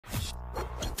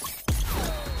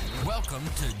Welcome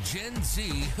to Gen Z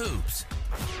Hoops,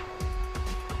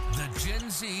 the Gen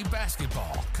Z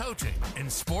basketball, coaching, and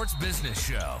sports business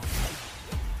show.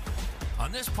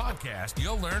 On this podcast,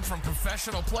 you'll learn from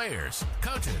professional players,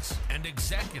 coaches, and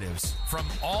executives from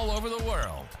all over the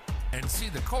world and see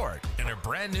the court in a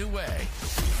brand new way.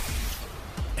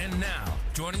 And now,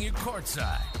 joining you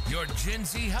courtside, your Gen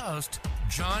Z host,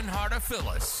 John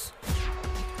Hartophilus.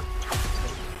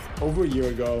 Over a year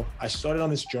ago, I started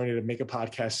on this journey to make a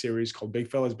podcast series called Big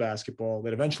Fellas Basketball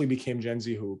that eventually became Gen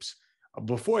Z Hoops.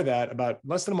 Before that, about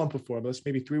less than a month before, but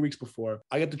maybe 3 weeks before,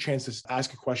 I got the chance to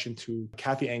ask a question to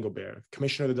Cathy Engelbert,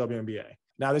 commissioner of the WNBA.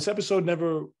 Now, this episode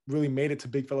never really made it to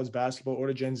Big Fellas Basketball or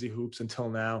to Gen Z Hoops until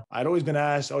now. I'd always been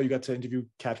asked, you got to interview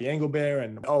Cathy Engelbert,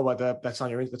 and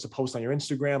that's a post on your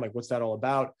Instagram. Like, what's that all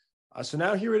about? So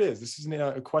now here it is. This is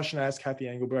a question I asked Cathy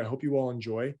Engelbert. I hope you all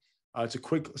enjoy. It's a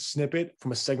quick snippet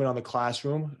from a segment on The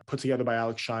Classroom put together by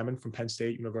Alex Scheinman from Penn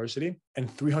State University. And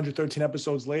 313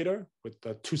 episodes later, with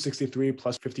the 263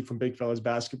 plus 50 from Big Fellas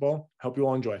Basketball, I hope you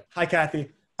all enjoy. Hi, Cathy.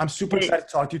 I'm super excited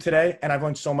to talk to you today, and I've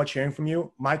learned so much hearing from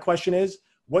you. My question is,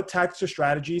 what tactics or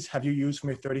strategies have you used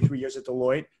from your 33 years at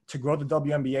Deloitte to grow the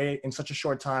WNBA in such a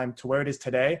short time to where it is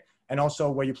today, and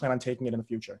also where you plan on taking it in the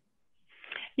future?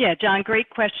 Yeah, John, great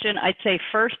question. I'd say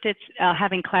first it's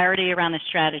having clarity around the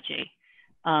strategy.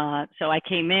 So I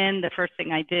came in, the first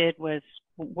thing I did was,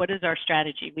 what is our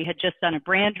strategy? We had just done a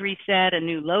brand reset, a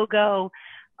new logo,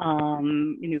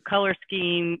 new color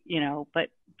scheme, but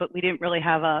we didn't really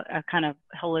have a kind of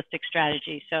holistic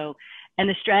strategy. So, and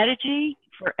the strategy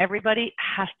for everybody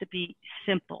has to be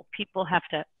simple.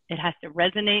 It has to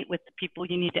resonate with the people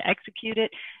you need to execute it.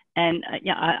 And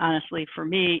honestly, for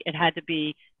me, it had to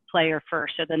be player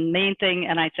first. So the main thing,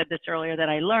 and I said this earlier, that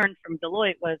I learned from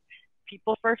Deloitte was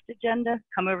people first agenda,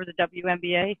 come over to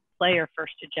WNBA, player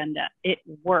first agenda. It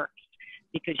works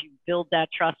because you build that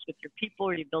trust with your people,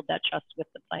 or you build that trust with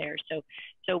the players.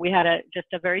 So we had just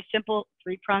a very simple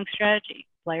three-pronged strategy: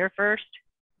 player first,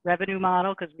 revenue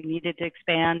model, because we needed to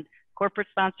expand corporate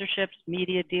sponsorships,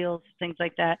 media deals, things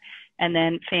like that, and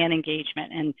then fan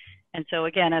engagement. And so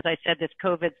again, as I said, this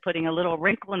COVID's putting a little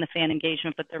wrinkle in the fan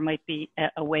engagement, but there might be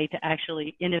a way to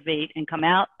actually innovate and come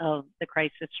out of the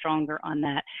crisis stronger on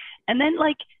that. And then,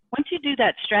 once you do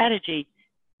that strategy,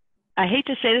 I hate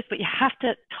to say this, but you have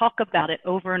to talk about it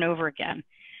over and over again.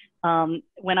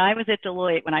 When I was at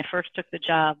Deloitte, when I first took the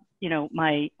job,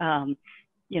 my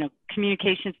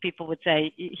communications people would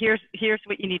say, here's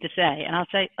what you need to say. And I'll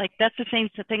say, that's the same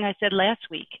thing I said last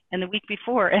week and the week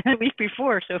before and the week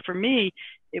before. So for me,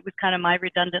 it was kind of my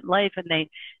redundant life. And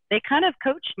they kind of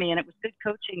coached me, and it was good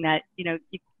coaching that, you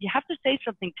have to say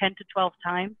something 10 to 12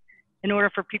 times in order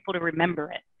for people to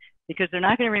remember it, because they're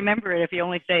not going to remember it if you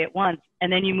only say it once,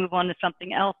 and then you move on to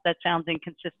something else that sounds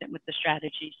inconsistent with the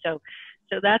strategy. So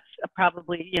that's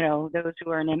probably, those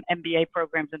who are in MBA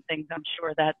programs and things, I'm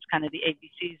sure that's kind of the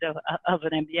ABCs of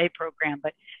an MBA program.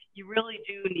 But you really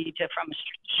do need to, from a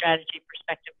strategy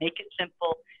perspective, make it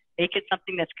simple, make it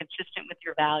something that's consistent with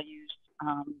your values.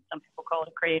 Some people call it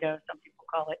a credo, some people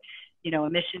call it, a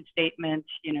mission statement,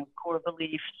 core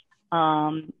beliefs,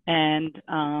 and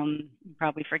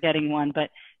probably forgetting one.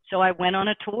 But so I went on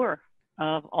a tour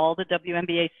of all the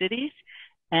WNBA cities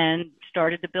and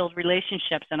started to build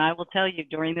relationships. And I will tell you,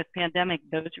 during this pandemic,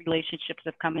 those relationships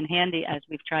have come in handy as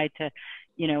we've tried to,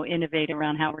 innovate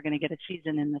around how we're going to get a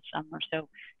season in the summer. So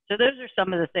those are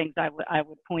some of the things I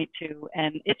would point to.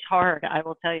 And it's hard. I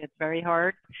will tell you, it's very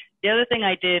hard. The other thing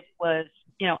I did was,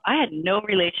 I had no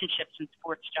relationships in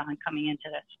sports, John, coming into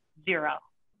this. Zero.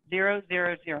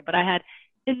 But I had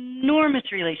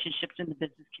enormous relationships in the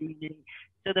business community.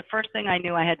 So the first thing I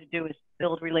knew I had to do is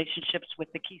build relationships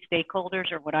with the key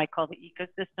stakeholders, or what I call the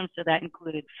ecosystem. So that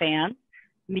included fans,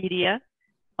 media,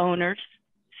 owners,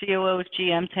 COOs,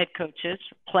 GMs, head coaches,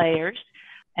 players,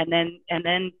 and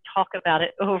then talk about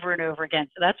it over and over again.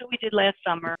 So that's what we did last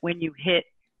summer when you hit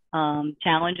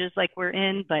challenges like we're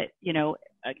in, but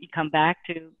you come back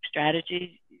to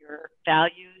strategies, your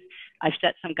values. I've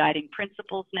set some guiding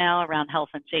principles now around health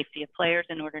and safety of players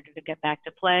in order to get back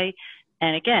to play.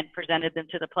 And again, presented them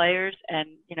to the players, and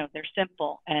they're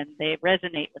simple and they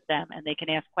resonate with them, and they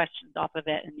can ask questions off of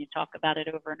it, and you talk about it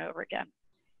over and over again.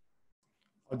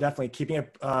 Well, definitely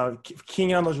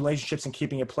keying in on those relationships and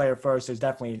keeping it player first is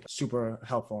definitely super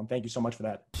helpful. And thank you so much for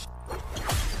that.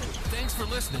 Thanks for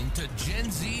listening to Gen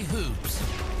Z Hoops.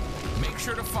 Make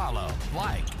sure to follow,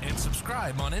 like, and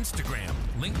subscribe on Instagram,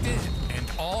 LinkedIn,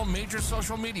 and all major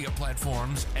social media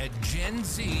platforms at Gen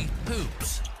Z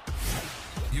Hoops.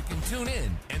 You can tune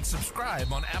in and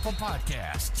subscribe on Apple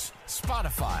Podcasts,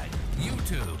 Spotify,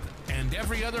 YouTube, and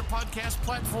every other podcast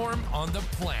platform on the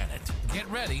planet. get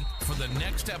ready for the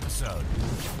next episode.